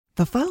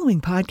The following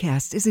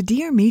podcast is a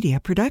Dear Media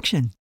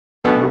production.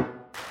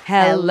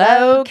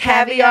 Hello,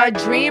 Caviar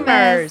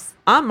Dreamers.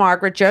 I'm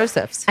Margaret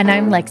Josephs. And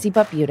I'm Lexi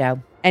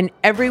Barbuto. And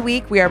every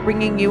week we are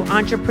bringing you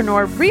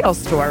entrepreneur real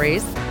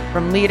stories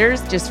from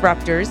leaders,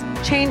 disruptors,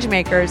 change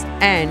makers,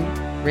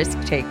 and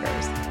risk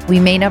takers.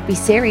 We may not be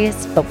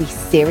serious, but we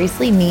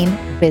seriously mean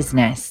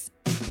business.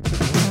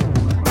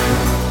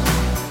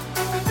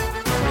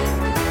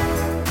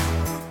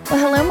 Well,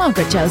 hello,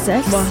 Margaret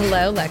Josephs. Well,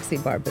 hello, Lexi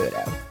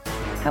Barbuto.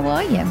 How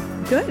are you?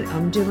 Good.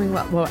 I'm doing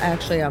well. Well,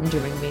 actually, I'm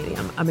doing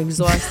medium. I'm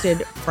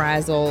exhausted,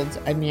 frazzled.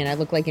 I mean, I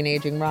look like an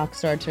aging rock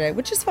star today,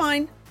 which is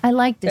fine. I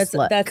like this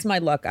look. That's my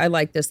look. I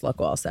like this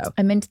look also.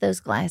 I'm into those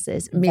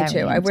glasses. Me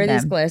too. I wear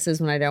these glasses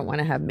when I don't want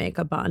to have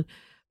makeup on.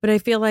 But I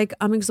feel like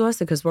I'm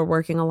exhausted because we're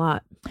working a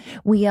lot.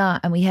 We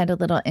are. And we had a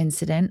little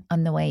incident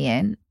on the way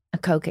in, a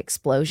Coke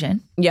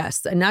explosion.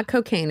 Yes. And not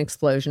cocaine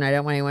explosion. I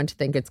don't want anyone to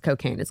think it's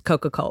cocaine. It's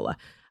Coca-Cola.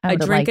 I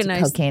would like a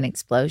cocaine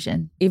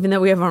explosion. Even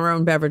though we have our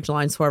own beverage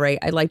line soiree,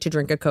 I like to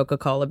drink a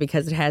Coca-Cola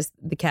because it has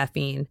the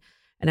caffeine.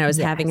 And I was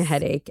having a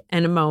headache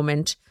and a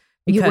moment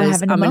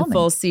because I'm in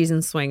full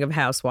season swing of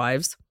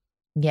Housewives.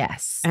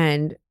 Yes.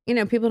 And, you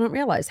know, people don't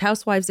realize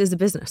Housewives is a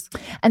business.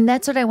 And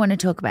that's what I want to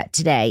talk about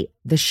today.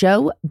 The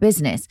show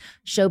business.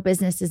 Show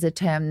business is a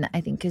term that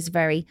I think is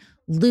very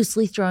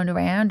loosely thrown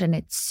around, and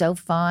it's so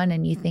fun.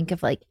 And you think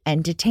of like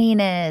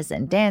entertainers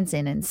and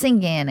dancing and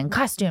singing and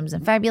costumes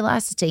and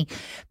fabulosity.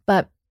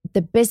 But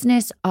the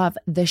business of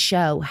the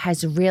show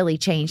has really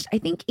changed. I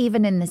think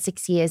even in the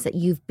 6 years that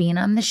you've been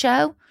on the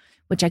show,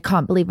 which I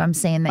can't believe I'm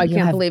saying that you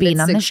have been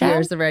on the show. 6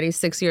 years already.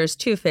 6 years,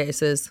 2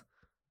 faces,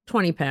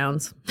 20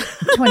 pounds.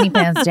 20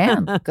 pounds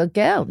down. Good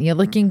girl. You're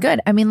looking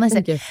good. I mean,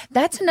 listen,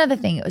 that's another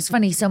thing. It was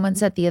funny. Someone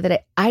said the other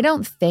day, I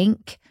don't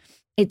think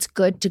it's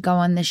good to go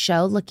on the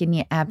show looking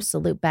your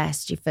absolute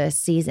best your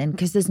first season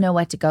because there's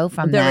nowhere to go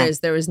from there.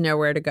 There is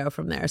nowhere to go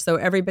from there. So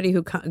everybody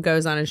who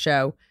goes on a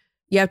show,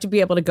 you have to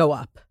be able to go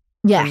up.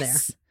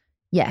 Yes.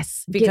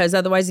 Yes. Because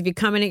otherwise, if you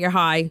come in at your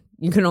high,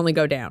 you can only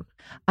go down.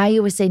 I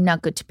always say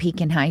not good to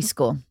peak in high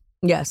school.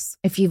 Yes.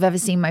 If you've ever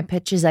seen my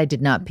pictures, I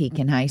did not peak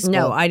in high school.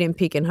 No, I didn't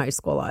peak in high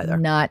school either.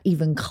 Not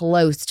even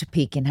close to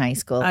peak in high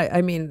school.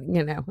 I mean,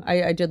 you know,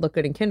 I did look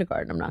good in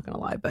kindergarten. I'm not going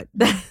to lie, but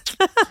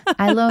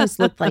I always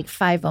looked like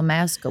Fievel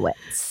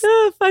Mouskowitz.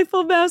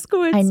 Fievel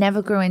Mouskowitz. I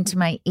never grew into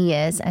my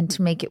ears, and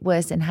to make it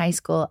worse, in high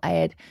school, I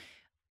had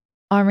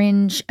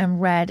orange and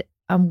red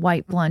and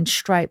white blonde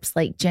stripes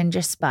like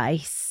Ginger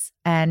Spice,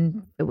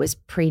 and it was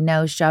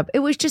pre-nose job.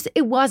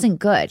 It wasn't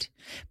good,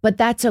 but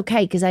that's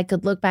okay because I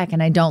could look back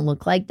and I don't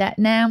look like that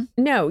now.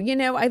 No, you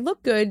know, I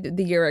look good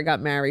the year I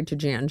got married to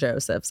Jan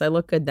Josephs. I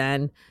look good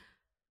then.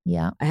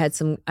 Yeah. I had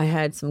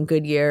some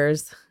good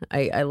years.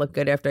 I looked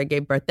good after I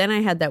gave birth. Then I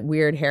had that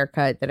weird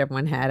haircut that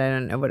everyone had. I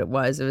don't know what it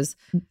was. It was,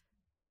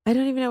 I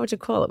don't even know what to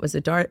call it. Was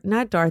it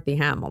not Dorothy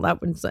Hamill?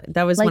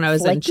 That was like when I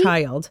was a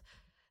child.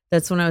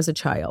 That's when I was a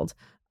child.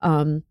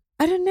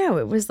 I don't know.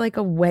 It was like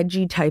a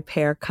wedgie type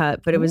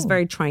haircut, but it was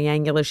very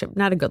triangular shape.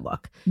 Not a good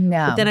look.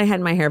 No. But then I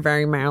had my hair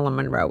very Marilyn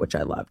Monroe, which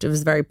I loved. It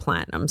was very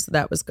platinum, so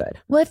that was good.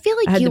 Well, I feel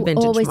like I had you the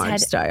vintage always Marge had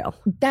style.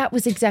 That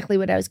was exactly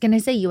what I was going to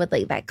say. You had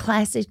like that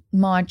classic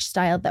Marge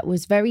style that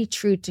was very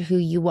true to who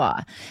you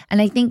are, and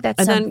I think that's.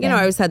 And something, then I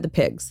always had the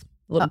pigs,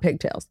 little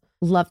pigtails.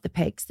 Love the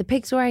pigs. The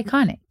pigs were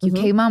iconic. You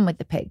came on with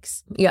the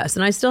pigs. Yes,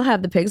 and I still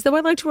have the pigs, though I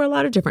like to wear a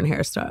lot of different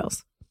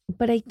hairstyles.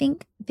 But I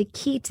think the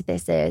key to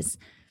this is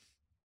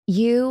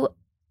you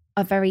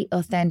are very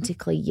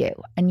authentically you,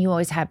 and you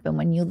always have been.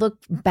 When you look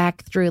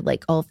back through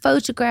like old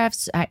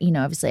photographs,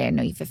 obviously I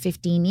know you for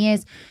 15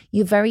 years,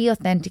 you're very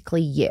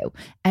authentically you,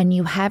 and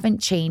you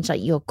haven't changed.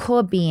 Like your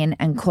core being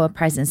and core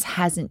presence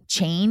hasn't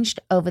changed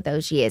over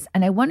those years.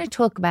 And I want to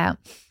talk about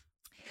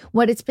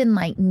what it's been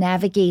like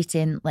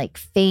navigating like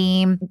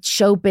fame,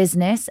 show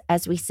business,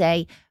 as we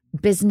say,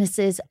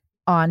 businesses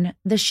on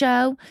the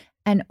show,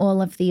 and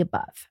all of the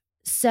above.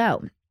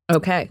 So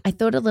okay, I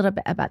thought a little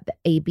bit about the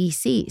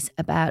ABCs,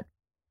 about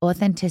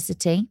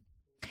authenticity,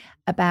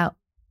 about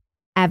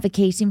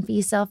advocating for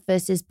yourself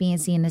versus being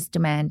seen as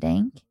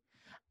demanding,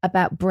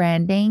 about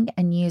branding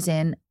and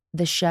using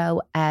the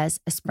show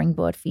as a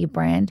springboard for your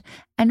brand,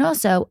 and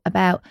also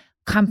about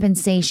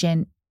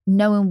compensation,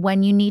 knowing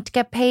when you need to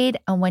get paid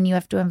and when you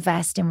have to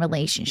invest in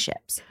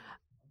relationships.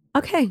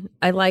 Okay.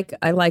 I like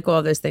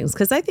all those things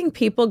because I think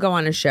people go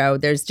on a show.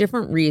 There's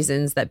different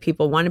reasons that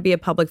people want to be a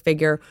public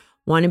figure,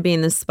 want to be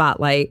in the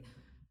spotlight.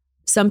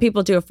 Some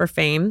people do it for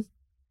fame.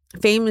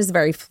 Fame is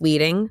very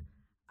fleeting.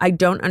 I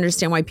don't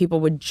understand why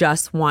people would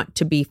just want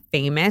to be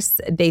famous.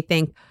 They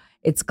think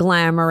it's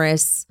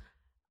glamorous.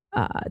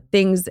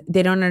 Things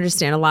they don't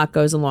understand. A lot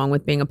goes along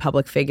with being a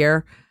public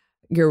figure.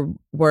 Your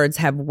words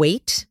have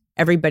weight.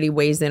 Everybody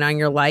weighs in on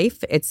your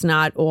life. It's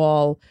not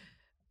all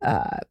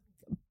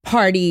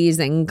parties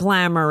and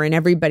glamour and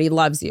everybody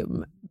loves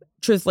you.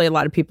 Truthfully, a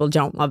lot of people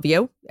don't love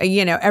you.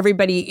 You know,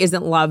 everybody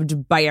isn't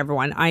loved by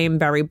everyone. I am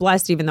very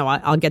blessed, even though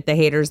I'll get the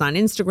haters on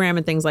Instagram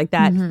and things like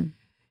that. Mm-hmm.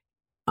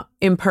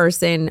 In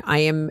person,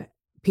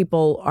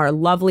 people are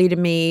lovely to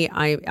me.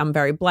 I'm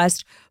very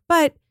blessed,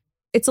 but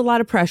it's a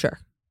lot of pressure.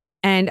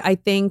 And I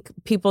think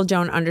people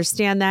don't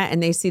understand that,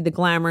 and they see the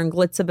glamour and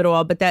glitz of it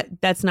all, but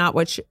that's not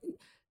what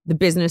the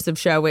business of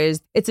show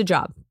is. It's a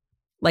job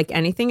like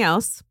anything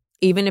else,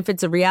 even if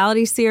it's a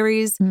reality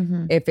series,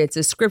 if it's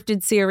a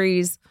scripted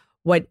series,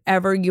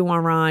 whatever you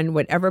are on,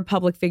 whatever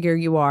public figure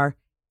you are,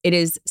 it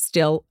is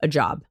still a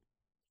job.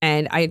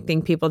 And I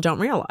think people don't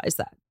realize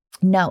that.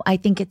 No, I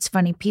think it's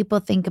funny. People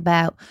think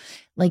about,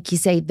 like you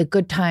say, the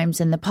good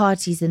times and the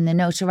parties and the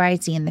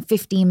notoriety and the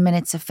 15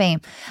 minutes of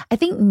fame. I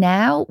think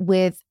now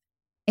with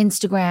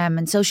Instagram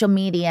and social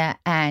media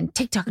and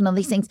TikTok and all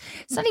these things,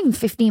 it's not even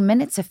 15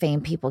 minutes of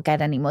fame people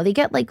get anymore. They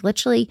get like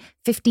literally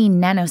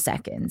 15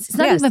 nanoseconds. It's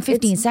not even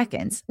 15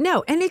 seconds.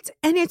 No, and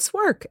it's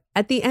work.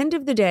 At the end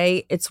of the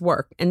day, it's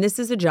work. And this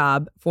is a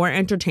job for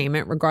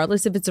entertainment,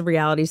 regardless if it's a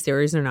reality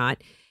series or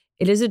not.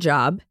 It is a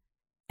job,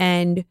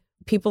 and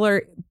people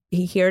are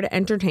here to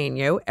entertain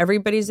you.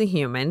 Everybody's a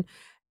human.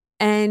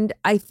 And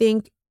I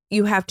think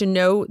you have to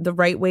know the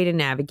right way to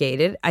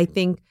navigate it. I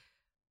think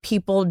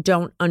people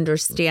don't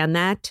understand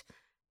that.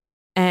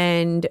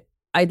 And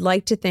I'd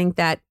like to think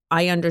that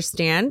I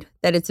understand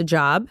that it's a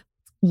job.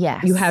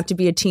 Yes. You have to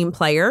be a team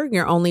player.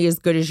 You're only as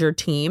good as your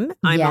team.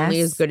 I'm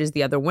only as good as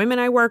the other women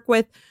I work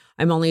with.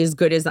 I'm only as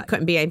good as I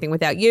couldn't be anything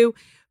without you.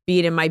 Be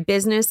it in my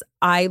business,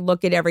 I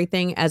look at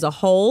everything as a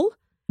whole.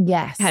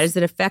 Yes. How does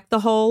it affect the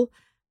whole?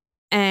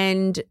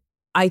 And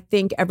I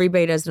think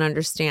everybody doesn't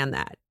understand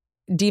that.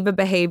 Diva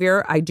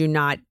behavior, I do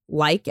not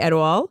like at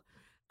all.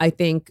 I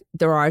think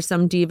there are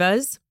some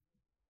divas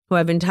who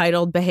have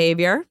entitled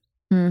behavior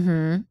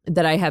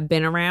that I have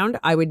been around.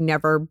 I would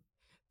never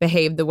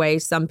behave the way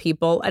some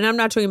people, and I'm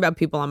not talking about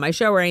people on my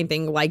show or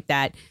anything like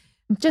that.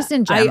 Just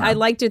in general. I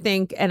like to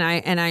think, and I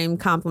am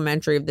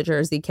complimentary of the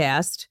Jersey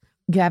cast.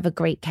 You have a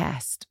great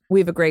cast.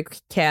 We have a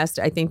great cast.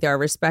 I think they're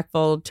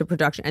respectful to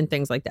production and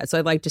things like that. So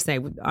I'd like to say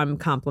I'm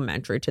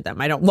complimentary to them.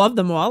 I don't love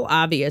them all,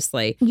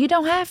 obviously. You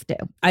don't have to.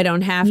 I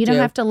don't have You don't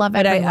have to love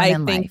everyone I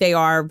in think life. they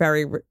are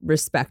very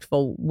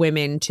respectful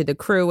women to the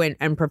crew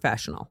and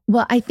professional.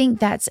 Well, I think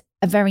that's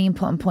a very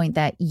important point,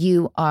 that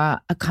you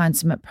are a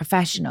consummate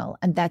professional.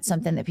 And that's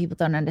something that people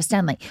don't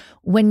understand. Like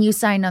when you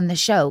sign on the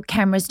show,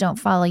 cameras don't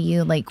follow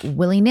you like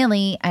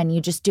willy-nilly and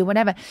you just do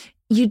whatever.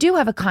 You do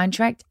have a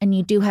contract and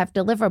you do have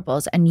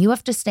deliverables, and you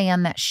have to stay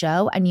on that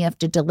show and you have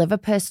to deliver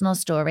personal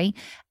story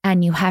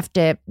and you have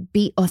to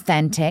be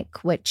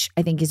authentic, which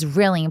I think is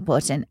really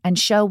important, and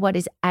show what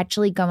is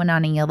actually going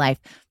on in your life,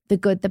 the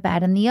good, the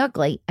bad, and the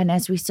ugly. And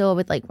as we saw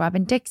with like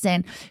Robin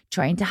Dixon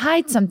trying to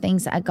hide some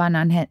things that had gone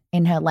on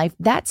in her life,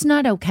 that's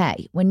not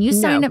okay. When you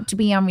sign up to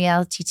be on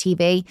reality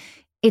TV,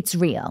 it's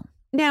real.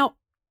 Now,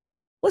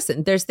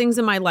 listen, there's things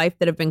in my life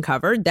that have been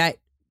covered that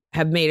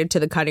have made it to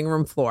the cutting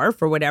room floor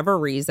for whatever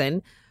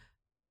reason.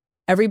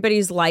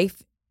 Everybody's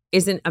life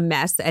isn't a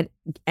mess at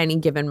any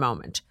given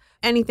moment.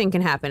 Anything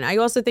can happen. I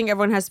also think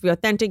everyone has to be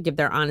authentic, give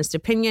their honest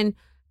opinion.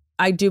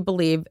 I do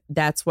believe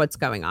that's what's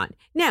going on.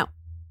 Now,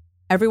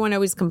 everyone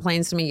always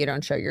complains to me, you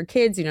don't show your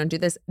kids, you don't do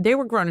this. They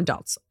were grown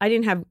adults. I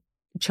didn't have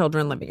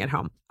children living at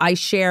home. I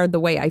share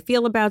the way I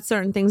feel about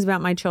certain things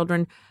about my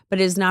children,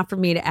 but it is not for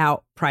me to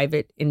out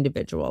private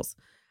individuals.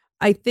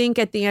 I think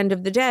at the end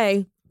of the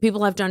day,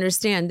 people have to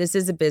understand this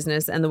is a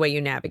business and the way you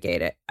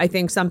navigate it. I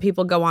think some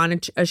people go on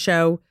a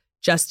show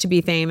just to be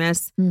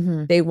famous.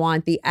 They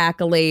want the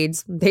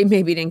accolades. They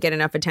maybe didn't get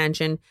enough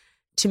attention.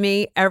 To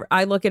me,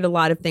 I look at a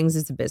lot of things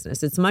as a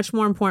business. It's much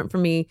more important for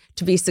me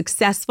to be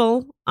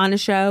successful on a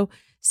show,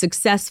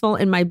 successful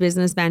in my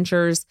business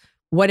ventures.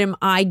 What am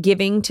I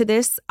giving to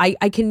this?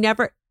 I can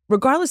never,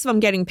 regardless if I'm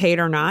getting paid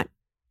or not,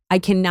 I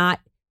cannot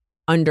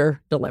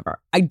under deliver.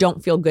 I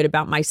don't feel good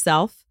about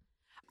myself.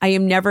 I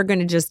am never going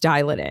to just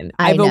dial it in.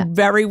 I have a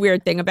very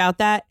weird thing about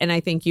that. And I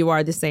think you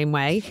are the same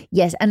way.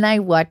 Yes. And I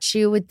watch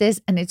you with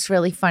this and it's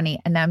really funny.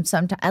 And I'm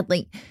sometimes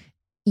like,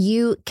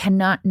 you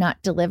cannot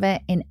not deliver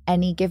in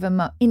any given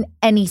in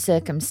any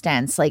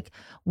circumstance, like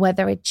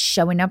whether it's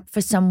showing up for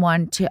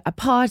someone to a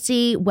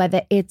party,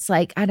 whether it's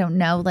like, I don't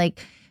know,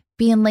 like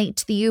being late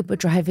to the Uber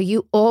driver,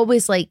 you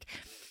always like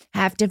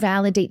have to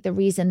validate the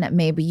reason that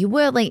maybe you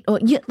were late, or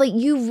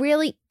you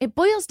really, it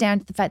boils down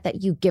to the fact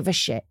that you give a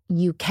shit.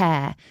 You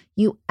care.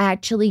 You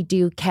actually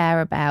do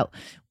care about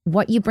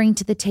what you bring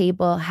to the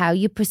table, how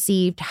you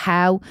perceived,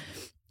 how,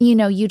 you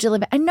know, you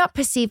deliver, and not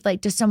perceived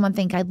like, does someone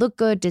think I look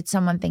good? Did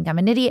someone think I'm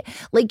an idiot?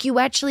 Like you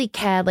actually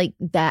care, like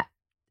that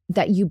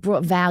you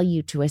brought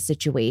value to a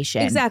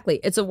situation. Exactly.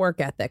 It's a work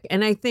ethic.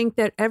 And I think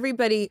that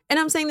everybody, and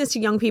I'm saying this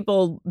to young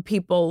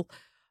people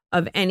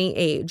of any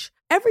age,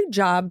 every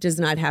job does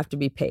not have to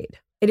be paid.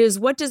 It is,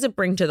 what does it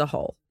bring to the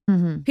whole?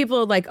 People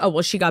are like, oh,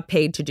 well, she got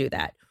paid to do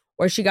that,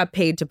 or she got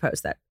paid to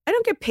post that. I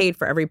don't get paid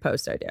for every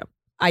post I do.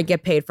 I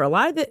get paid for a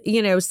lot of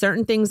the,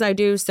 certain things I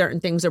do, certain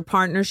things are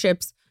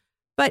partnerships,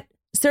 but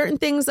certain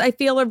things I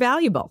feel are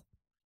valuable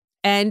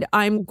and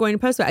I'm going to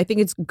post it. I think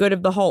it's good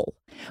of the whole.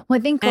 Well,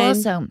 I think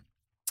also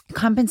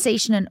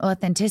compensation and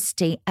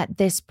authenticity at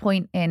this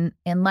point in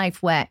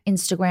life where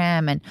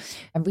Instagram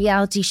and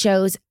reality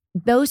shows,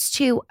 those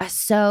two are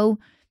so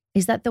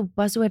Is that the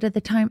buzzword of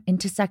the time?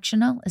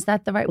 Intersectional? Is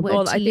that the right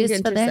word to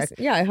use for this?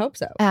 Yeah, I hope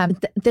so.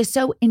 They're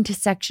so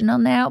intersectional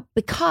now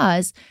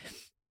because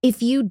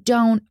if you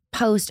don't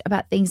post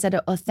about things that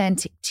are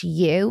authentic to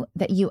you,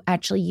 that you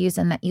actually use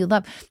and that you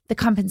love, the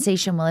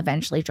compensation will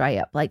eventually dry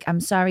up. Like, I'm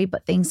sorry,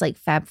 but things like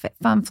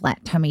FabFitFun,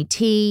 Flat Tummy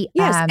Tea.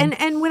 Yes,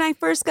 and when I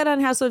first got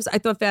on Housewives, I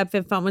thought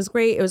FabFitFun was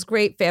great. It was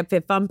great.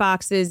 FabFitFun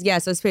boxes.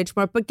 Yes, I was paid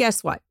more. But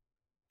guess what?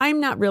 I'm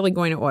not really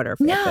going to order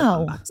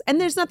FabFitFun box. And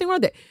there's nothing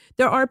wrong with it.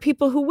 There are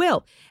people who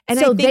will. And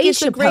so I think they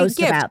it's a should great post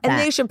gift. about that. And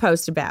they should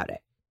post about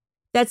it.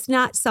 That's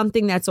not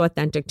something that's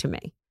authentic to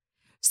me.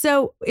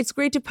 So it's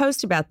great to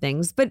post about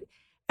things, but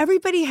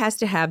everybody has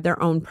to have their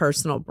own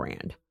personal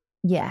brand.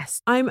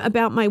 Yes. I'm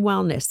about my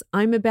wellness.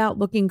 I'm about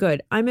looking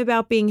good. I'm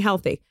about being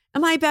healthy.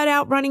 Am I about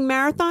out running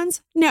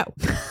marathons? No.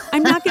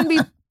 I'm not going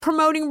to be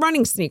promoting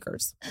running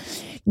sneakers.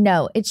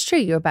 No, it's true.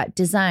 You're about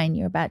design.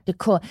 You're about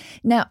decor.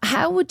 Now,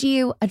 how would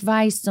you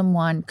advise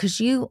someone, because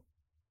you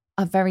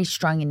are very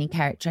strong in your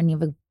character and you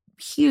have a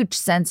huge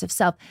sense of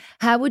self.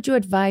 How would you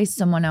advise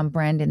someone on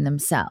branding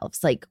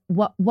themselves? Like,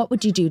 what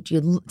would you do? Do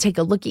you take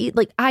a look at,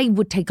 like, I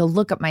would take a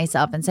look at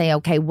myself and say,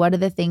 okay, what are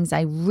the things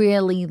I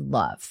really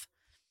love?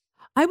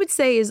 I would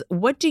say is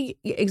what do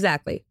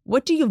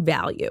you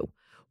value?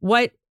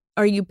 What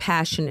are you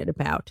passionate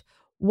about?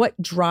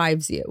 What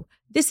drives you?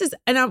 This is,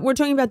 and we're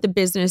talking about the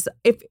business.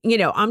 If,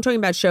 I'm talking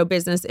about show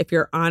business. If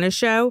you're on a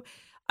show,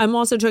 I'm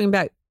also talking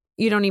about,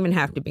 you don't even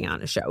have to be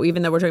on a show,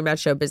 even though we're talking about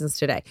show business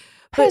today.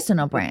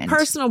 Personal brand.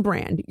 Personal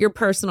brand. Your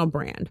personal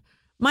brand.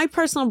 My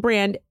personal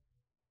brand,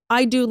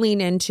 I do lean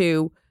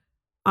into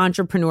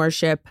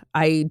entrepreneurship.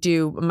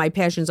 My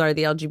passions are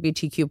the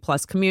LGBTQ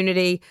plus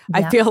community.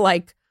 Yeah. I feel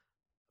like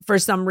for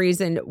some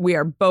reason we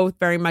are both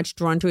very much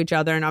drawn to each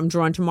other, and I'm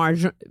drawn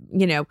to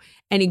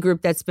any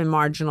group that's been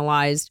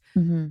marginalized.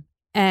 Mm-hmm.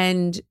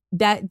 And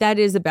that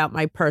is about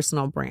my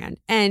personal brand.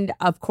 And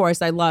of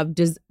course, I've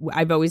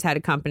always had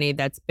a company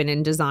that's been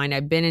in design.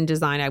 I've been in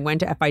design. I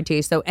went to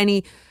FIT. So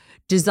any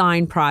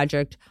design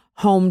project,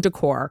 home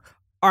decor,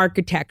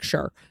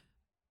 architecture,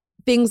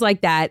 things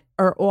like that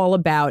are all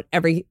about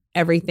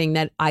everything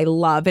that I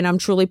love and I'm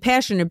truly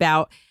passionate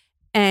about.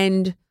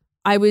 And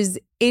I was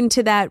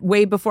into that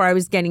way before I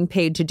was getting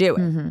paid to do it.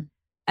 Mm-hmm.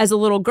 As a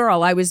little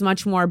girl, I was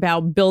much more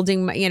about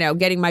building,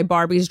 getting my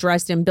Barbies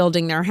dressed and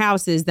building their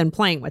houses than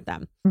playing with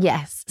them.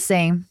 Yes,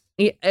 same.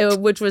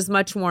 Which was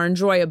much more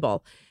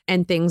enjoyable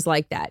and things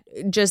like that.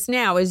 Just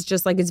now is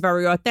just like, it's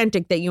very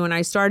authentic that you and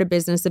I start a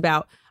business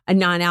about a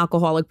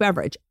non-alcoholic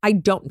beverage. I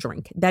don't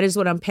drink. That is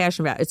what I'm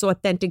passionate about. It's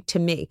authentic to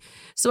me.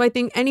 So I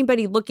think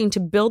anybody looking to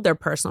build their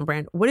personal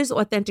brand, what is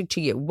authentic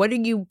to you? What are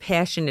you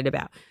passionate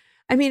about?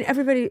 I mean,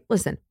 everybody,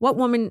 listen, what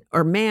woman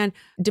or man,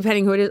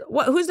 depending who it is,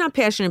 who's not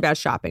passionate about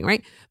shopping,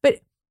 right?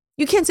 But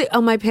you can't say,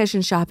 oh, my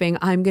passion shopping,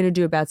 I'm going to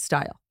do about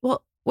style.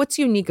 Well, what's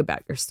unique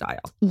about your style?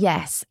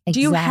 Yes, exactly.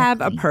 Do you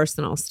have a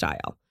personal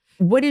style?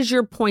 What is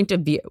your point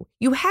of view?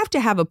 You have to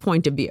have a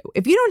point of view.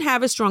 If you don't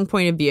have a strong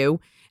point of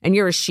view and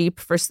you're a sheep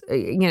for,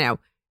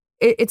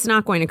 it's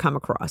not going to come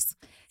across.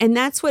 And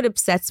that's what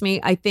upsets me.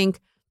 I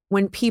think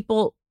when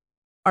people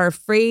are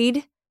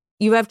afraid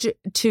you have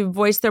to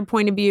voice their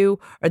point of view,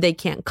 or they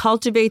can't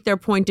cultivate their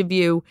point of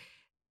view,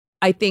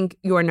 I think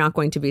you are not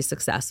going to be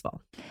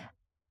successful.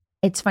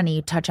 It's funny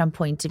you touch on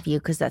point of view,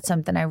 because that's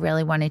something I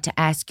really wanted to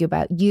ask you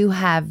about. You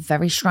have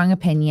very strong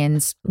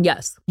opinions.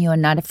 Yes. You are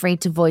not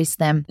afraid to voice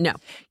them. No.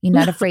 You're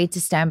not afraid to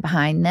stand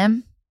behind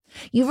them.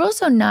 You're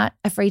also not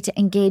afraid to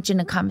engage in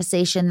a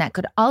conversation that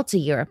could alter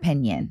your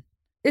opinion.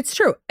 It's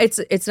true.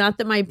 It's not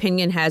that my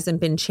opinion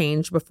hasn't been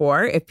changed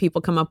before. If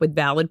people come up with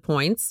valid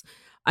points,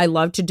 I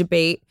love to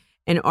debate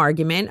an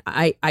argument.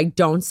 I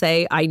don't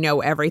say I know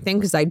everything,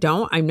 because I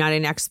don't. I'm not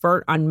an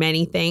expert on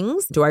many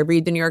things. Do I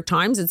read the New York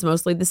Times? It's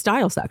mostly the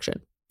style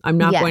section. I'm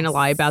not going to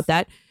lie about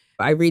that.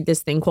 I read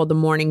this thing called The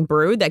Morning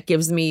Brew that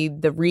gives me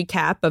the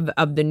recap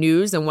of the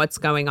news and what's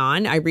going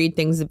on. I read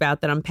things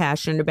about that I'm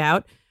passionate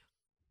about.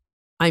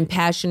 I'm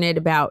passionate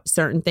about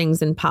certain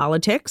things in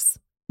politics.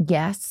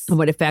 Yes. And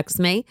what affects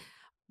me.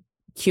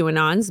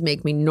 QAnons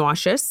make me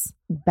nauseous.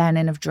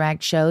 Banning of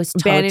drag shows.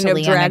 Banning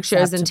of drag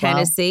shows in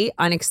Tennessee.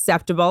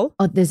 Unacceptable.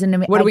 Oh, there's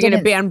what are we going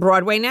to ban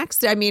Broadway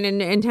next? I mean,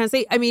 in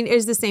Tennessee? I mean,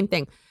 it's the same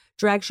thing.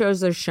 Drag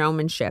shows are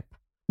showmanship.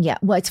 Yeah.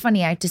 Well, it's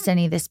funny. I have to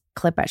send you this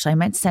clip, actually. I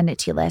meant to send it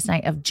to you last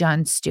night, of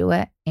Jon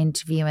Stewart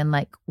interviewing,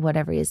 like,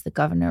 whatever he is, the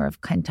governor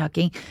of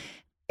Kentucky.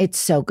 It's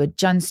so good.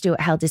 Jon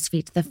Stewart held his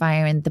feet to the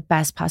fire in the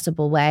best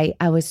possible way.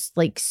 I was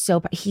like,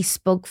 he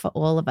spoke for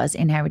all of us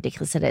in how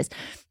ridiculous it is.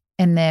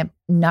 And they're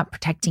not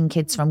protecting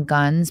kids from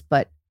guns,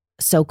 but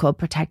so-called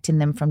protecting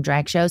them from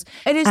drag shows.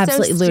 It is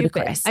absolutely so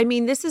ludicrous. I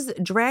mean,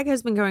 drag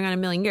has been going on a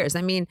million years.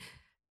 I mean,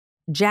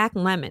 Jack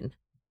Lemmon,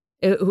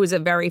 who's a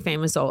very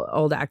famous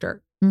old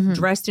actor,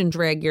 dressed in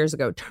drag years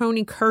ago.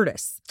 Tony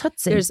Curtis.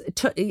 Tootsie. There's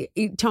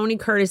Tony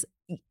Curtis.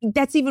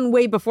 That's even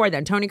way before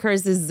then. Tony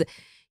Curtis is,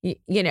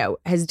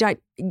 has died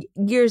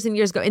years and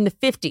years ago. In the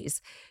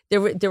 50s,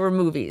 there were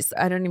movies.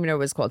 I don't even know what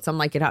it was called. Something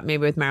Like It Hot,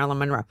 maybe with Marilyn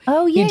Monroe.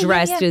 Oh, yeah. He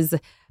dressed as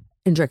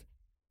in drag.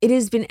 it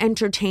has been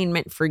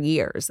entertainment for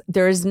years.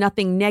 There is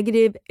nothing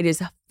negative. It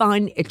is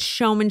fun. It's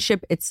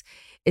showmanship. It's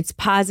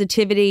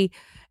positivity.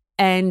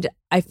 And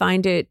I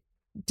find it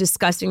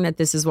disgusting that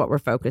this is what we're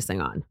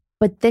focusing on.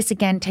 But this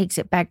again takes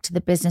it back to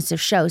the business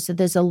of show. So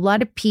there's a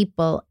lot of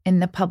people in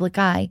the public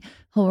eye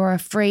who are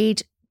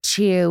afraid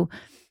to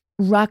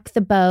rock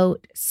the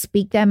boat,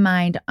 speak their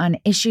mind on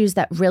issues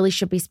that really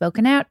should be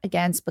spoken out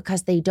against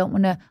because they don't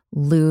want to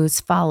lose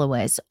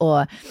followers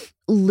or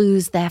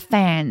lose their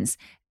fans.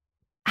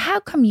 How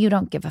come you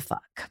don't give a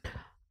fuck?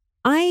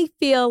 I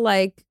feel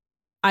like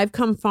I've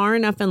come far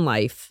enough in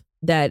life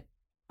that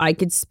I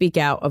could speak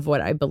out of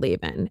what I believe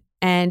in.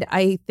 And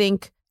I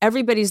think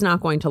everybody's not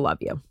going to love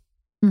you.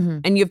 Mm-hmm.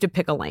 And you have to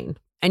pick a lane.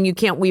 And you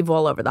can't weave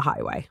all over the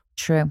highway.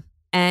 True.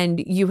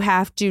 And you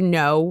have to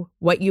know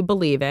what you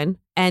believe in.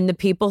 And the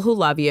people who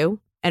love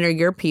you and are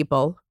your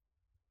people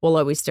will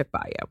always stick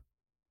by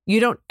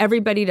you.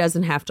 Everybody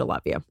doesn't have to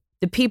love you.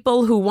 The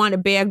people who want a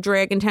bag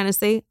drag in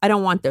Tennessee, I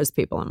don't want those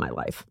people in my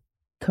life.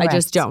 Correct. I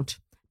just don't.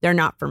 They're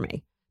not for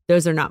me.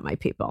 Those are not my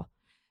people.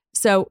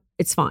 So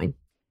it's fine.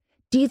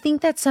 Do you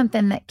think that's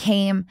something that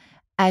came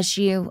as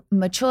you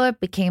matured,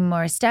 became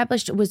more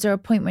established? Was there a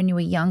point when you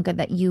were younger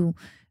that you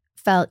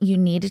felt you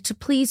needed to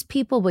please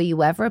people? Were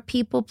you ever a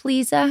people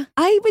pleaser?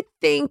 I would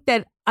think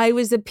that I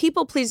was a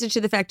people pleaser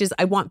to the fact is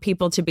I want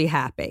people to be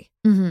happy.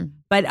 Mm-hmm.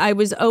 But I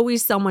was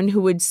always someone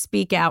who would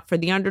speak out for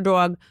the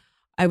underdog.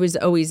 I was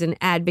always an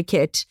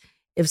advocate.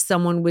 If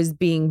someone was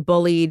being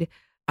bullied,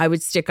 I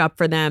would stick up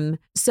for them.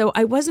 So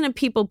I wasn't a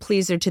people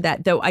pleaser to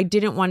that, though I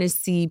didn't want to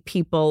see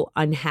people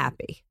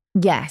unhappy.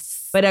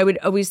 Yes. But I would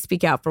always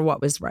speak out for what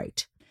was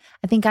right.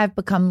 I think I've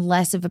become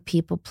less of a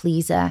people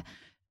pleaser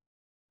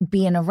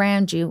being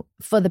around you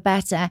for the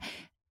better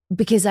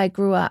because I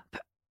grew up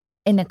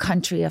in a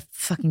country of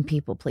fucking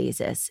people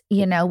pleasers,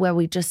 where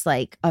we just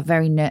like are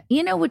very,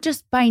 we're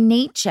just by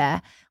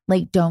nature,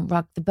 like, don't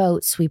rock the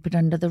boat, sweep it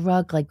under the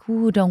rug, like,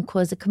 ooh, don't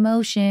cause a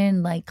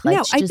commotion. Like,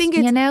 let's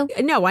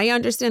No, I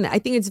understand that. I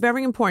think it's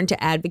very important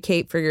to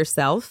advocate for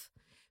yourself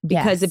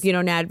because if you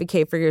don't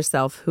advocate for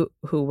yourself,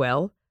 who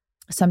will?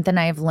 Something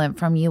I have learned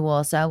from you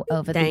also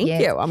over the years.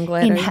 Thank you. I'm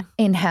glad.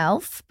 In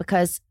health,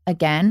 because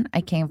again, I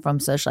came from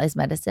socialized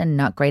medicine,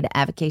 not great at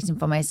advocating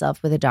for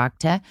myself with a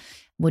doctor.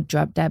 Would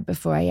drop dead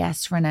before I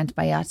asked for an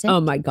antibiotic.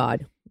 Oh my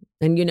God.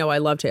 And I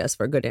love to ask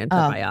for a good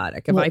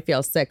antibiotic. If I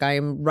feel sick, I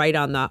am right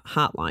on the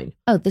hotline.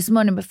 Oh, this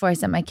morning before I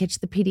sent my kid to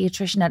the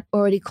pediatrician, I'd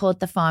already called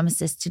the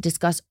pharmacist to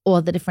discuss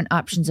all the different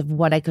options of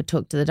what I could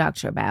talk to the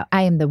doctor about.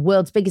 I am the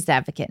world's biggest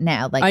advocate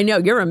now. Like, I know,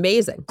 you're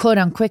amazing. Quote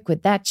on quick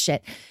with that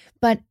shit.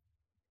 But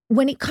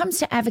when it comes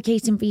to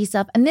advocating for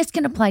yourself, and this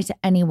can apply to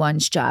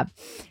anyone's job,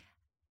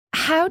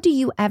 how do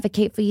you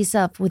advocate for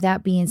yourself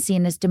without being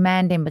seen as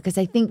demanding? Because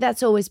I think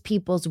that's always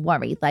people's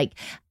worry. Like,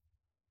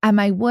 am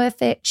I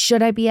worth it?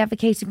 Should I be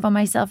advocating for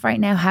myself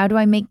right now? How do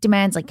I make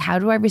demands? Like, how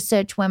do I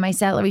research where my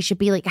salary should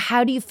be? Like,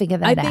 how do you figure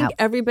that out? I think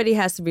everybody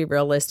has to be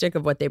realistic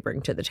of what they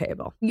bring to the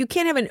table. You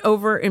can't have an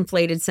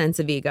overinflated sense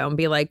of ego and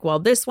be like, well,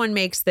 this one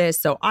makes this,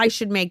 so I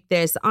should make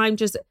this.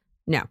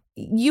 No.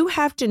 You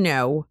have to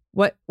know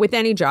with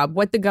any job,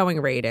 what the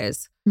going rate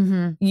is.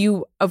 Mm-hmm.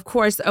 You, of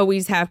course,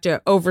 always have to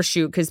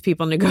overshoot because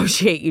people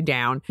negotiate you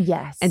down.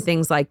 Yes. And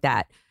things like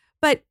that.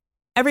 But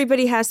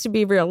everybody has to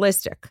be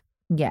realistic.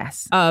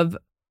 Yes. Of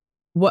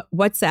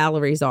what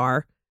salaries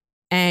are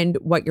and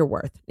what you're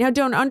worth. Now,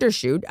 don't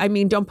undershoot. I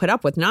mean, don't put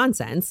up with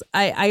nonsense.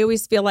 I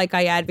always feel like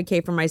I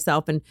advocate for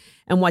myself and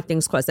what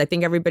things cost. I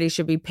think everybody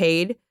should be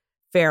paid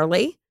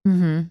fairly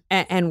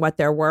and what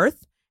they're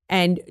worth,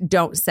 and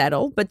don't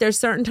settle. But there's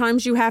certain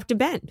times you have to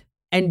bend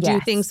and do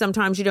things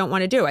sometimes you don't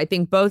want to do. I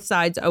think both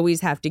sides always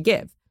have to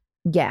give.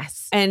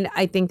 Yes. And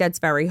I think that's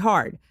very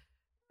hard.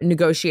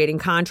 Negotiating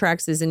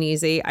contracts isn't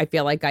easy. I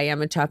feel like I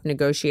am a tough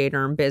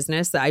negotiator in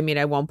business. I mean,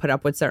 I won't put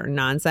up with certain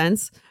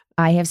nonsense.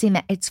 I have seen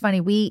that. It's funny.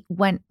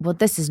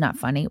 This is not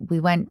funny. We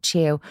went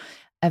to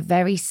a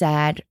very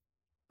sad,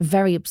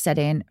 very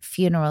upsetting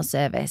funeral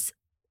service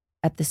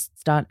at the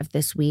start of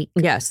this week.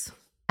 Yes.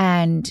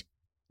 And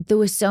there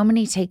were so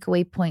many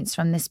takeaway points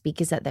from the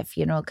speakers at that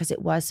funeral, because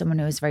it was someone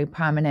who was very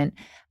prominent,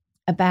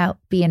 about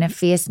being a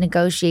fierce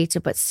negotiator,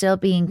 but still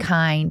being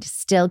kind,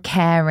 still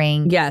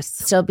caring. Yes.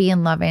 Still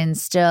being loving,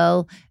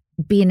 still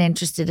being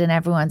interested in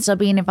everyone, still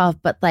being involved,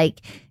 but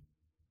like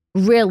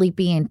really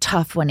being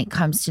tough when it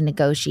comes to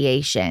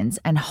negotiations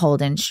and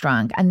holding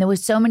strong. And there were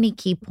so many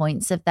key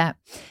points of that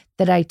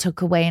I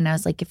took away. And I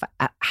was like, if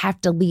I have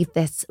to leave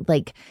this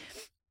like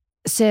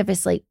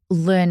service, like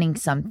learning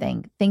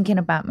something, thinking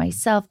about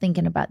myself,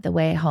 thinking about the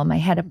way I hold my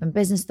head up in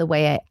business, the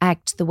way I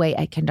act, the way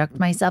I conduct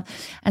myself.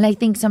 And I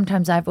think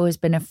sometimes I've always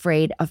been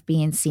afraid of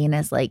being seen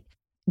as like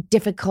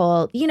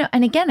difficult,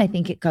 and again, I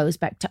think it goes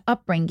back to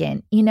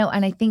upbringing,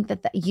 and I think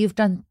that you've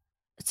done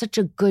such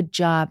a good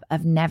job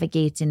of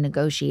navigating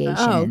negotiations.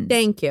 Oh,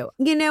 thank you.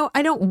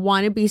 I don't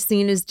want to be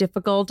seen as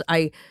difficult.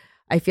 I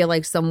feel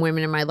like some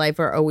women in my life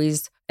are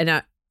always,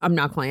 and I'm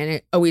not playing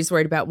it, always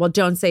worried about, well,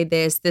 don't say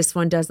this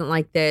one doesn't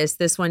like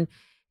this one.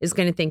 is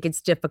going to think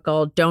it's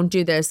difficult. Don't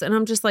do this. And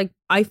I'm just like,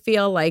 I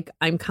feel like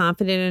I'm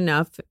confident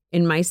enough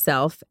in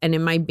myself and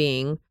in my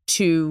being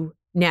to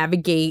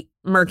navigate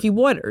murky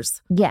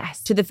waters.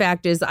 Yes. To the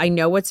fact is, I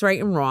know what's right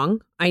and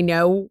wrong. I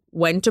know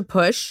when to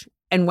push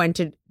and when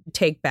to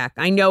take back.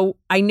 I know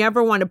I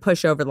never want to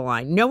push over the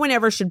line. No one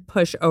ever should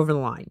push over the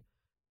line,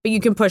 but you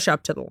can push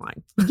up to the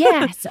line.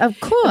 Yes, of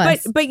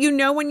course. But you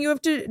know when you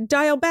have to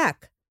dial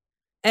back.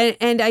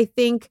 And I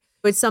think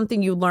it's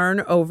something you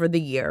learn over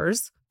the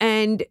years.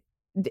 And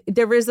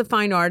there is a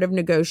fine art of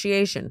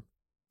negotiation.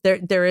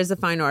 There is a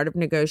fine art of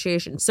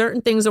negotiation.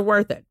 Certain things are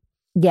worth it.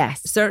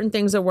 Yes. Certain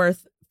things are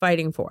worth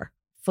fighting for.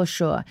 For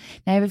sure.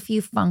 Now I have a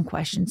few fun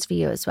questions for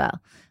you as well.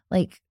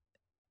 Like,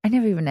 I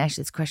never even asked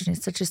this question.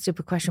 It's such a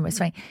stupid question, but it's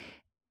fine.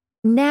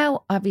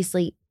 Now,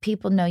 obviously,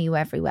 people know you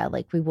everywhere.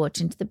 Like, we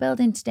walked into the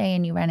building today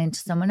and you ran into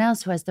someone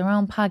else who has their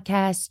own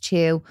podcast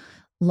who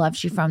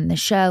loves you from the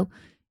show.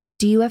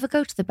 Do you ever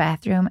go to the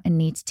bathroom and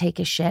need to take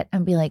a shit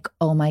and be like,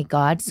 oh my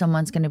God,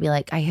 someone's going to be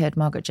like, I heard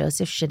Margaret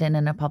Joseph shitting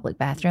in a public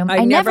bathroom?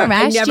 I never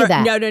asked you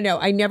that. No.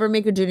 I never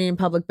make a duty in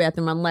public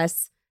bathroom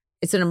unless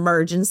it's an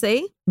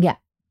emergency. Yeah.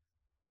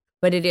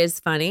 But it is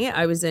funny.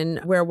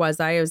 Where was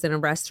I? I was in a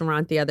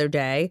restaurant the other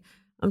day.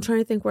 I'm trying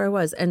to think where I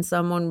was. And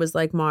someone was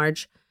like,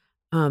 Marge,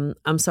 I'm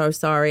so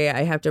sorry.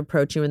 I have to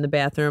approach you in the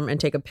bathroom and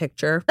take a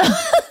picture.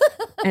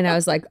 And I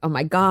was like, oh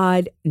my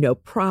God, no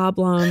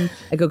problem.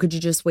 I go, could you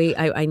just wait?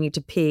 I need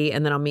to pee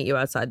and then I'll meet you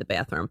outside the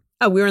bathroom.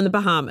 Oh, we were in the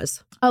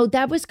Bahamas. Oh,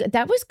 that was good.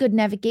 That was good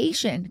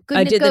navigation. Good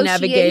I did the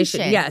navigation.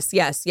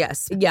 negotiation.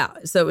 Yes. Yeah.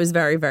 So it was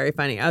very, very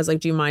funny. I was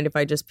like, do you mind if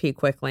I just pee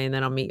quickly and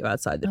then I'll meet you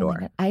outside the Oh my door?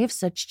 God. I have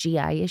such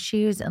GI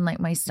issues and like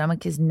my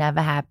stomach is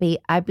never happy.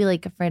 I'd be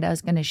like afraid I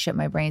was going to shit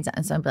my brains out.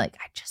 And so I'd be like,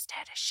 I just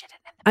had a shit in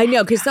the I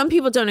know, because some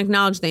people don't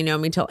acknowledge they know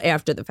me till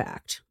after the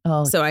fact.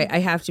 Oh, so I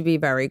have to be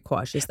very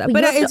cautious. But you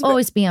have to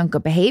always be on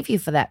good behavior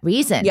for that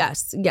reason.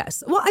 Yes.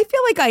 Well, I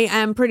feel like I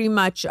am pretty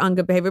much on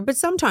good behavior, but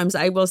sometimes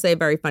I will say a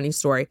very funny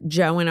story.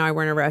 Joe and I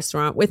were in a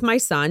restaurant with my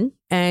son,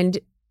 and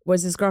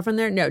was his girlfriend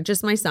there? No,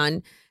 just my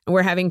son. And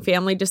we're having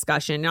family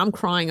discussion. And I'm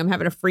crying. I'm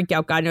having a freak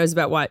out. God knows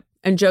about what.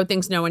 And Joe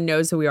thinks no one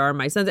knows who we are.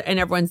 My son's and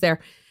everyone's there.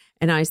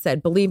 And I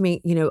said, believe me,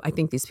 I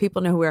think these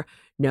people know who we are.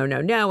 No.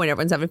 And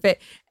everyone's having a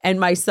fit. And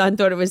my son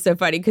thought it was so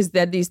funny because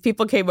then these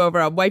people came over.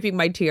 I'm wiping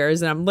my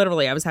tears and I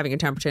was having a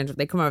temper tantrum.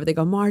 They come over. They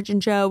go, Marge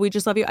and Joe, we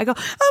just love you. I go,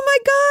 oh my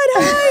God,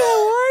 hi,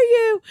 how are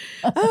you?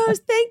 Oh,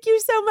 thank you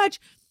so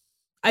much.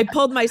 I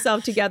pulled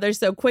myself together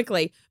so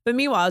quickly. But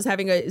meanwhile, I was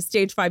having a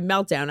stage 5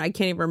 meltdown. I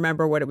can't even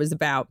remember what it was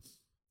about.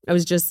 It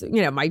was just,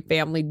 my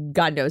family,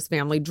 God knows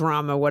family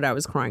drama, what I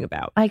was crying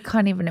about. I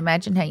can't even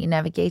imagine how you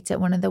navigate it.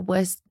 One of the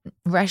worst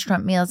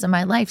restaurant meals in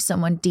my life.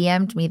 Someone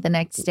DM'd me the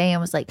next day and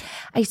was like,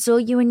 I saw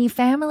you and your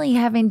family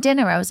having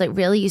dinner. I was like,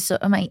 really? You saw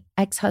my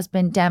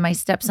ex-husband, dad, my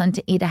stepson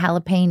to eat a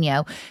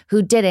jalapeno,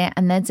 who did it,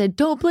 and then said,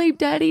 don't blame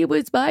daddy. It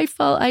was my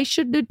fault. I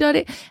shouldn't have done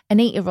it. An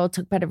 8-year-old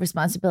took better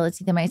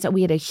responsibility than myself.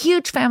 We had a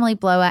huge family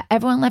blowout.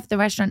 Everyone left the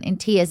restaurant in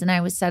tears, and I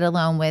was sat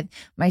alone with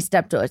my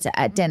stepdaughter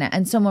at dinner.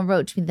 And someone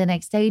wrote to me the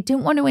next day,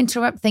 didn't want to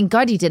interrupt. Thank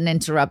God he didn't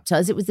interrupt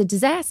us. It was a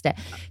disaster.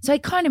 So I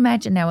can't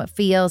imagine how it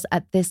feels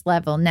at this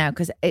level now,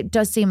 because it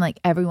does seem like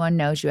everyone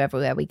knows you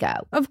everywhere we go.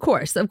 Of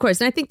course. And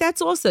I think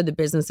that's also the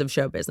business of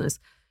show business.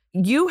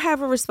 You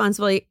have a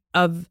responsibility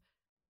of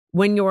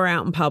when you're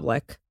out in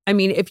public. I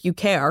mean, if you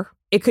care,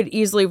 it could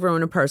easily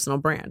ruin a personal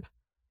brand.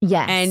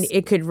 Yes. And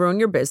it could ruin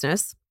your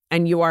business,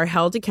 and you are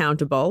held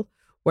accountable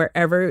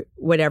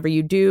whatever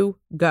you do,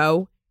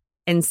 go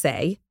and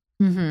say.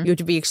 Mm-hmm. You have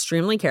to be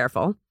extremely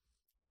careful.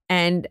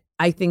 And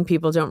I think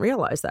people don't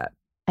realize that.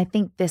 I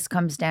think this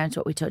comes down to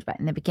what we talked about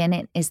in the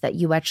beginning, is that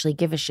you actually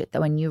give a shit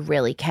though, and you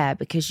really care,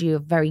 because you're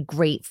very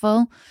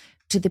grateful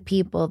to the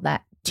people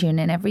that tune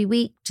in every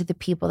week, to the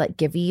people that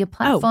give you your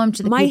platform,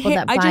 to the people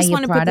that buy your products. I just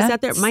want to put this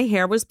out there. My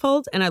hair was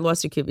pulled and I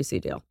lost a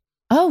QVC deal.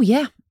 Oh,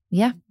 yeah.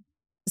 Yeah.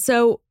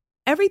 So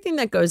everything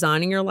that goes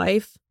on in your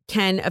life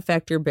can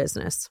affect your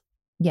business.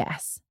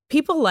 Yes.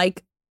 People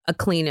like a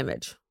clean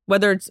image,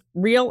 whether it's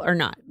real or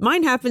not.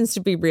 Mine happens to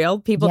be real.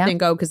 People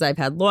think, oh, because I've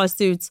had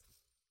lawsuits.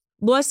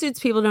 Lawsuits,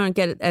 people don't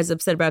get as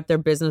upset about their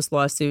business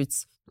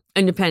lawsuits,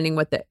 and depending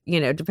what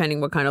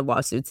kind of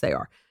lawsuits they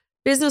are.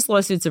 Business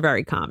lawsuits are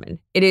very common.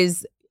 It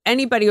is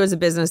anybody who has a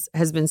business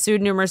has been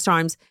sued numerous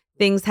times.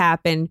 Things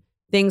happen,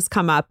 things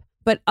come up,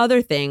 but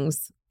other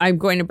things, I'm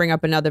going to bring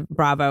up another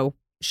Bravo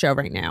show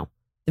right now,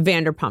 the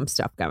Vanderpump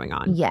stuff going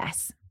on.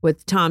 Yes.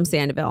 With Tom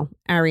Sandoval,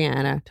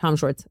 Ariana, Tom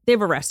Schwartz. They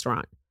have a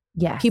restaurant.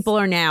 Yes. People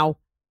are now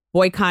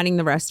boycotting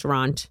the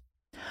restaurant.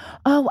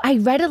 Oh, I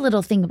read a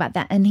little thing about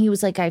that. And he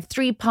was like, I have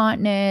 3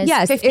 partners,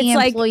 50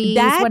 employees,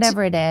 like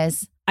whatever it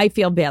is. I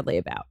feel badly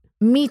about.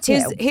 Me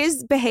too.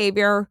 His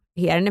behavior,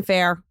 he had an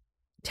affair,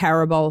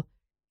 terrible.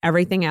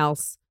 Everything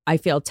else, I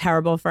feel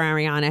terrible for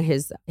Ariana,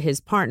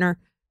 his partner,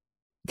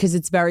 because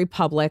it's very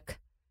public.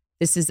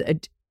 This is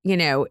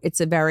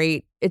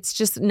it's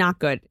just not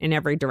good in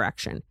every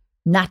direction.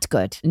 Not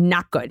good.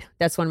 Not good.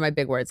 That's one of my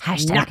big words.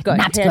 Hashtag not good.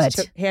 Not good.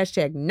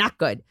 Hashtag not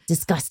good.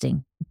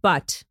 Disgusting.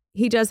 But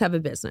he does have a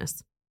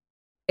business.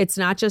 It's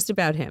not just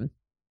about him.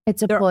 It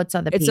supports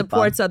other people. It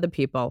supports other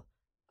people.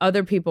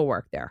 Other people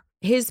work there.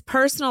 His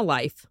personal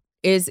life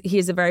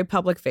he's a very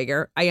public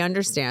figure. I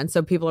understand.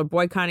 So people are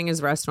boycotting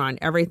his restaurant,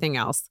 everything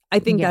else. I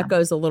think that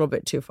goes a little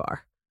bit too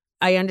far.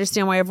 I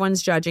understand why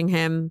everyone's judging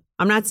him.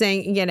 I'm not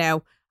saying,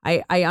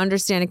 I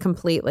understand it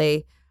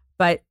completely,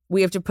 but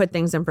we have to put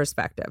things in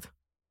perspective.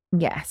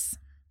 Yes.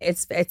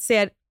 It's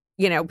sad.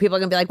 People are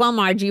going to be like, well,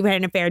 Margie, you had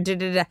an affair.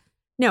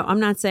 No, I'm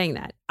not saying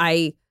that.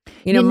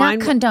 You're not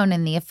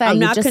condoning the affair. I'm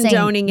You're not just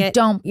condoning saying it.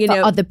 Don't put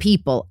other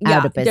people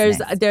out of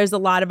business. There's a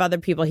lot of other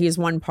people. He's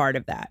one part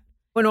of that.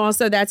 And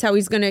also that's how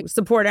he's going to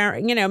support,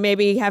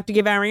 maybe have to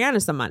give Ariana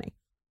some money.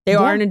 They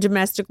are in a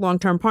domestic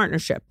long-term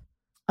partnership.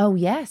 Oh,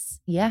 yes.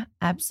 Yeah,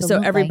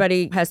 absolutely. So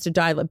everybody has to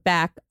dial it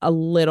back a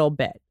little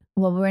bit.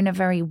 Well, we're in a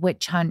very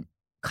witch hunt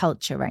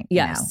culture right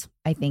now,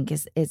 I think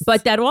is.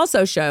 But that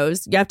also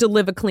shows you have to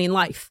live a clean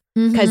life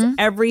because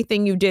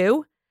everything you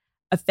do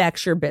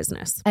affects your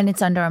business. And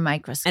it's under a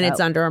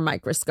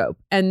microscope.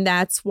 And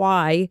that's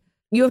why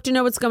you have to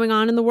know what's going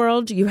on in the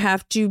world. You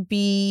have to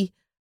be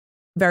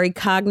very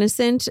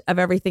cognizant of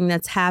everything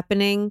that's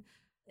happening.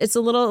 It's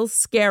a little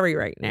scary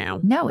right now.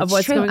 No, it's of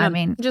what's true. going on. I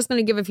mean, I'm just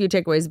going to give a few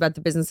takeaways about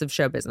the business of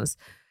show business.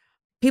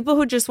 People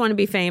who just want to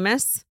be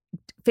famous,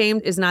 fame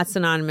is not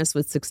synonymous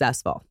with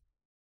successful.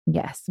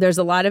 Yes. There's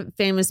a lot of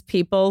famous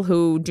people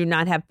who do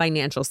not have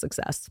financial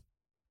success.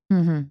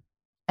 And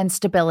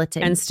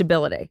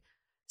stability.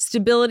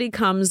 Stability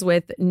comes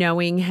with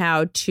knowing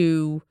how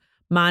to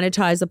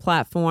monetize a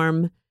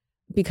platform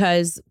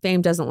because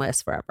fame doesn't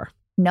last forever.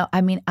 No,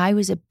 I mean, I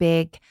was a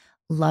big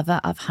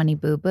lover of Honey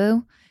Boo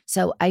Boo.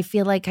 So I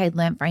feel like I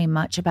learned very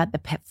much about the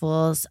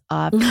pitfalls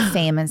of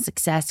fame and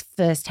success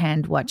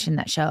firsthand watching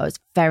that show. I was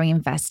very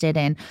invested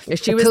in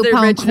she was the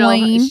original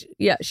queen.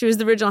 She was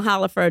the original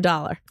holla for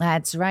 $1.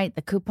 That's right.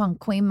 The coupon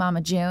queen,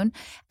 Mama June,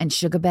 and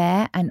Sugar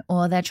Bear and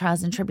all their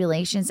trials and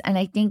tribulations. And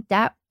I think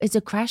that is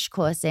a crash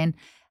course in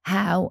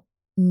how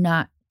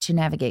not to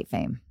navigate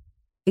fame.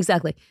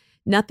 Exactly.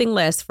 Nothing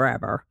lasts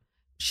forever.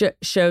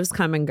 Shows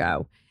come and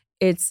go.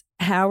 It's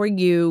how are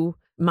you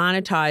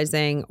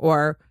monetizing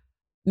or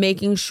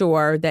making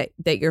sure that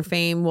your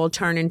fame will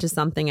turn into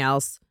something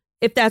else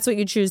if that's what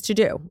you choose to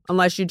do,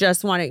 unless you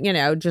just want to,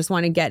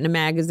 get in a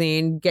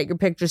magazine, get your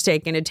pictures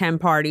taken at 10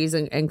 parties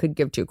and could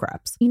give two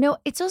craps.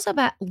 It's also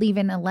about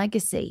leaving a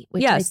legacy,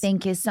 which I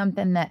think is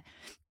something that,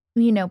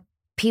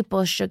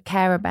 people should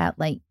care about.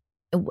 Like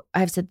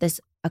I've said this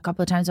a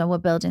couple of times when we're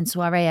building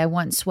Soiree, I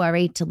want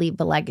Soiree to leave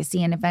a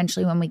legacy. And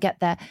eventually when we get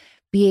there,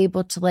 be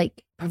able to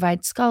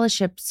provide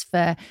scholarships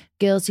for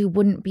girls who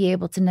wouldn't be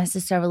able to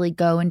necessarily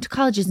go into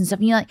colleges and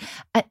stuff.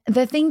 And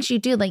the things you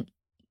do,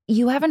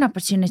 you have an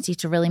opportunity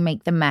to really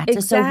make them matter.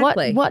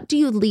 Exactly. So what do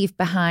you leave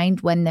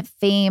behind when the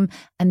fame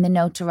and the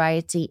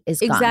notoriety is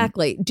gone?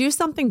 Exactly. Do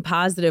something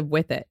positive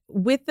with it.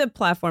 With the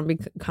platform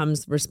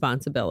becomes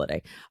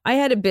responsibility. I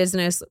had a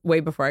business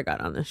way before I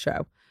got on the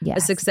show.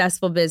 Yes. A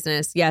successful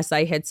business. Yes,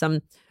 I hit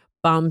some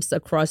bumps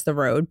across the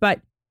road, but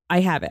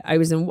I have it. I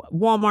was in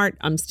Walmart.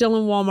 I'm still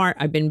in Walmart.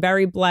 I've been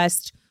very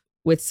blessed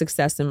with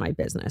success in my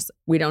business.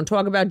 We don't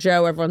talk about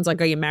Joe. Everyone's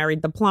like, oh, you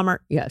married the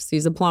plumber? Yes,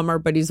 he's a plumber,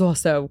 but he's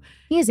also...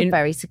 He has a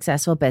very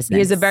successful business. He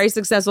has a very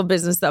successful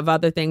business of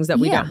other things that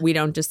we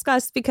don't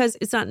discuss because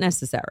it's not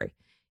necessary.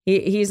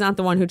 He's not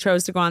the one who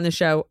chose to go on the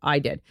show. I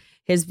did.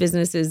 His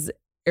business is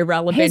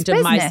irrelevant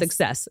to my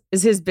success.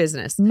 Is his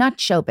business. Not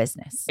show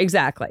business.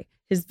 Exactly.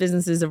 His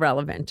business is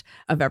irrelevant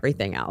of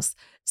everything else.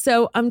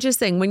 So I'm just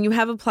saying, when you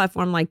have a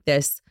platform like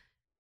this,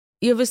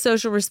 you have a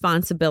social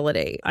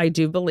responsibility, I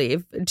do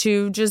believe,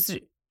 to just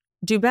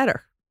do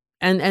better.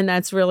 And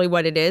that's really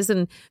what it is.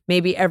 And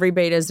maybe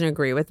everybody doesn't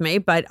agree with me,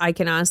 but I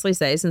can honestly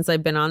say, since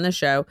I've been on the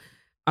show,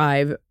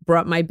 I've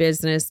brought my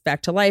business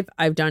back to life.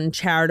 I've done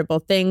charitable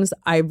things.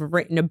 I've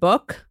written a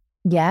book.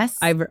 Yes.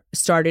 I've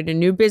started a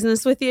new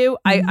business with you.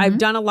 I've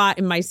done a lot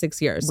in my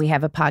 6 years. We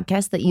have a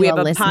podcast that you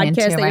are listening to right now. We have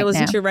a podcast that you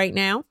listen to right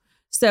now.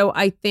 So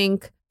I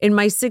think in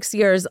my 6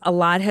 years, a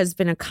lot has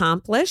been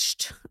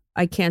accomplished.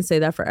 I can't say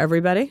that for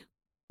everybody.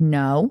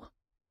 No.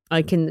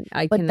 I can.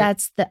 But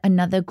that's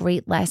another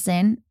great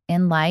lesson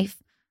in life.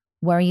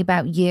 Worry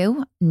about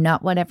you,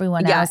 not what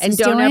everyone else is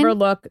doing. And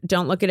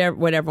don't look at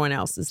what everyone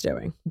else is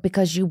doing.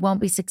 Because you won't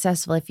be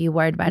successful if you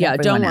worried about everyone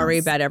else. Yeah, don't worry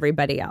about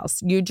everybody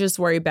else. You just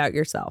worry about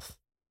yourself.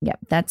 Yep,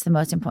 that's the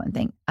most important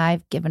thing.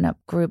 I've given up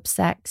group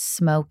sex,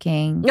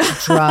 smoking,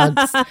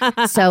 drugs.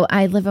 So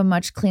I live a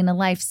much cleaner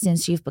life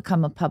since you've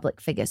become a public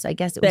figure. So I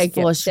guess it was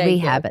forced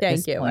rehab at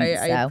this point.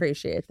 Thank you. I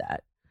appreciate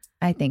that.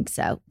 I think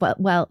so.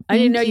 Well, I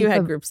didn't know you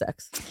had group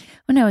sex.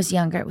 When I was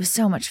younger, it was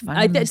so much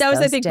fun. That was,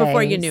 I think,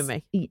 before you knew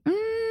me.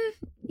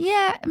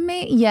 Yeah.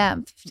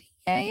 By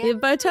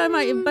the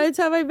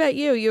time I met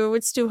you, you were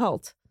with Stu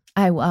Holt.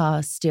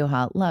 Stu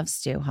Holt. Love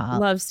Stu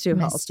Holt. Love Stu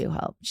Holt. Miss Stu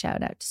Holt.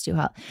 Shout out to Stu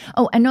Holt.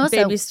 Oh, and also,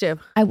 Baby Stu.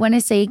 I want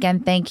to say again,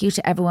 thank you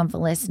to everyone for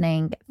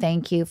listening.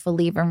 Thank you for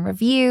leaving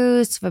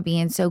reviews, for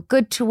being so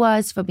good to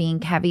us, for being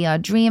caviar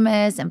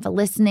dreamers, and for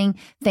listening.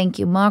 Thank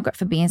you, Margaret,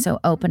 for being so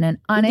open and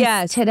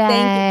honest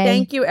today.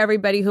 Thank you,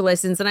 everybody who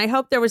listens. And I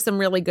hope there were some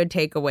really good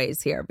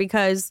takeaways here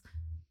because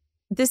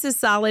this is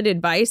solid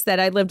advice that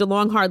I lived a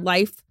long, hard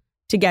life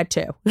to get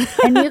to.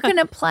 And you can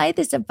apply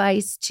this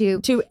advice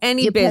to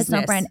any your business.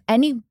 personal brand.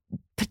 Any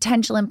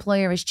potential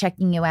employer is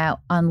checking you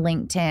out on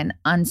LinkedIn,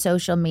 on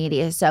social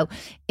media. So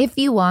if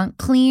you want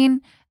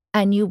clean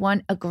and you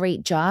want a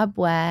great job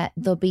where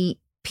there'll be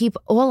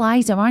people, all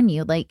eyes are on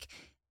you, like,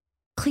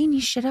 clean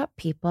your shit up,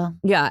 people.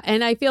 Yeah.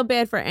 And I feel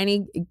bad for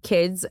any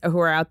kids who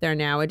are out there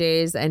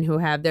nowadays and who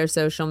have their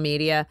social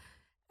media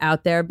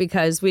out there,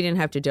 because we didn't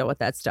have to deal with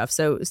that stuff.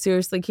 So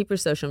seriously, keep your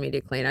social media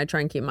clean. I try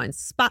and keep mine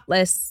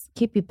spotless.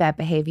 Keep your bad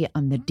behavior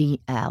on the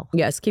DL.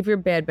 Yes. Keep your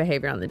bad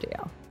behavior on the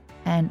DL.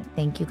 And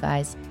thank you,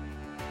 guys.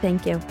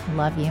 Thank you.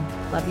 Love you.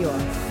 Love you all.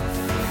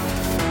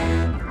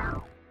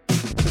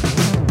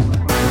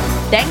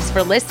 Thanks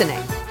for listening.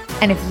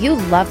 And if you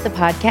love the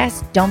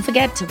podcast, don't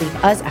forget to leave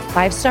us a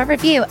 5-star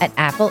review at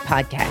Apple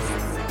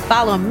Podcasts.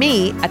 Follow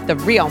me at The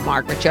Real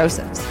Margaret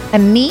Josephs.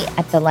 And me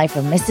at The Life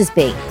of Mrs.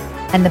 B.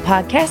 And the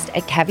podcast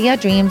at Caviar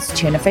Dreams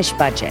Tuna Fish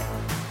Budget.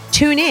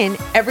 Tune in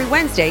every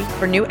Wednesday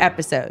for new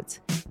episodes.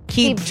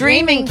 Keep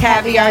dreaming,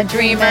 Caviar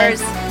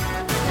Dreamers.